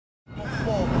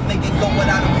nigga go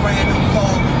without a brand new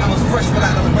car. I was fresh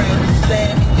without a brand new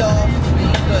Sammy, y'all. Be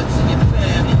good to your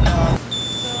family, y'all.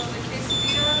 So the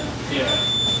quesadilla? Yeah.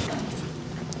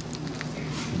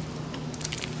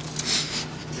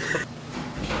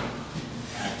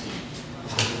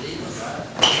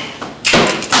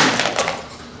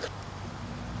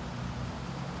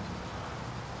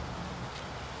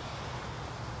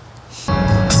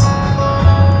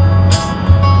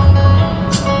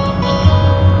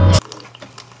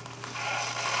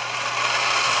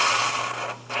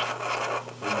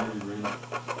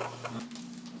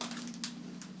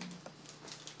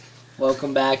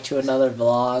 Welcome back to another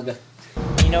vlog.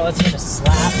 You know what's gonna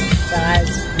slap, guys?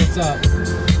 What's up?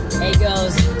 Hey,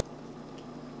 goes.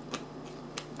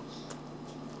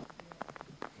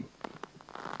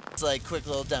 It's like quick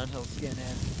little downhill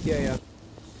skinhead. Yeah.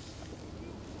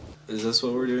 Is this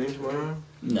what we're doing tomorrow?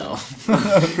 No. And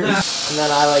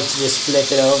then I like to just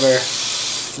flip it over,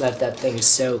 let that thing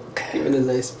soak. Give it a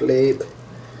nice blade.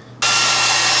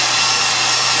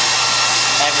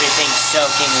 Everything's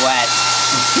soaking wet.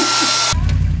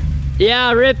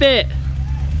 Yeah, rip it.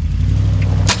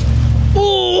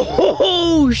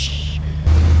 Oh,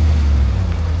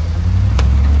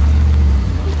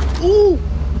 Ooh.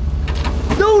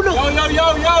 No.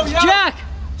 Yo. Jack.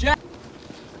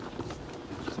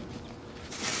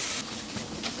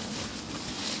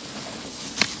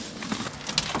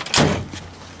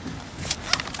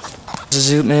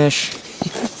 Zoot mesh.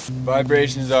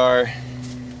 Vibrations are.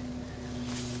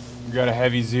 We got a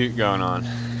heavy zoot going on.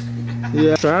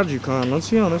 Yeah. Strategy con. Let's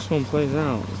see how this one plays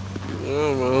out.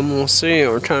 Well, we'll see.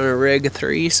 We're trying to rig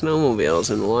 3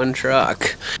 snowmobiles in one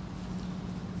truck.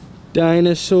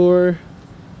 Dinosaur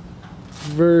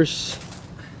versus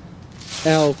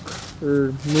elk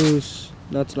or moose.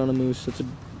 That's not a moose. That's a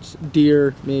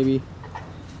deer, maybe.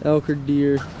 Elk or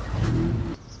deer.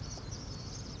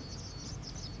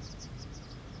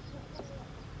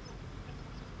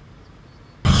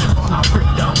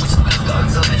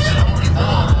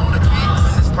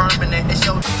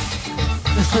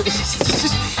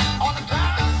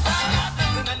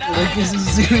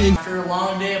 After a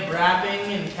long day of brapping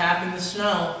and capping the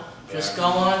snow, just go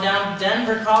on down to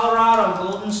Denver, Colorado,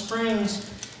 Golden Springs,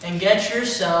 and get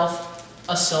yourself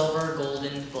a silver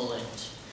golden bullet.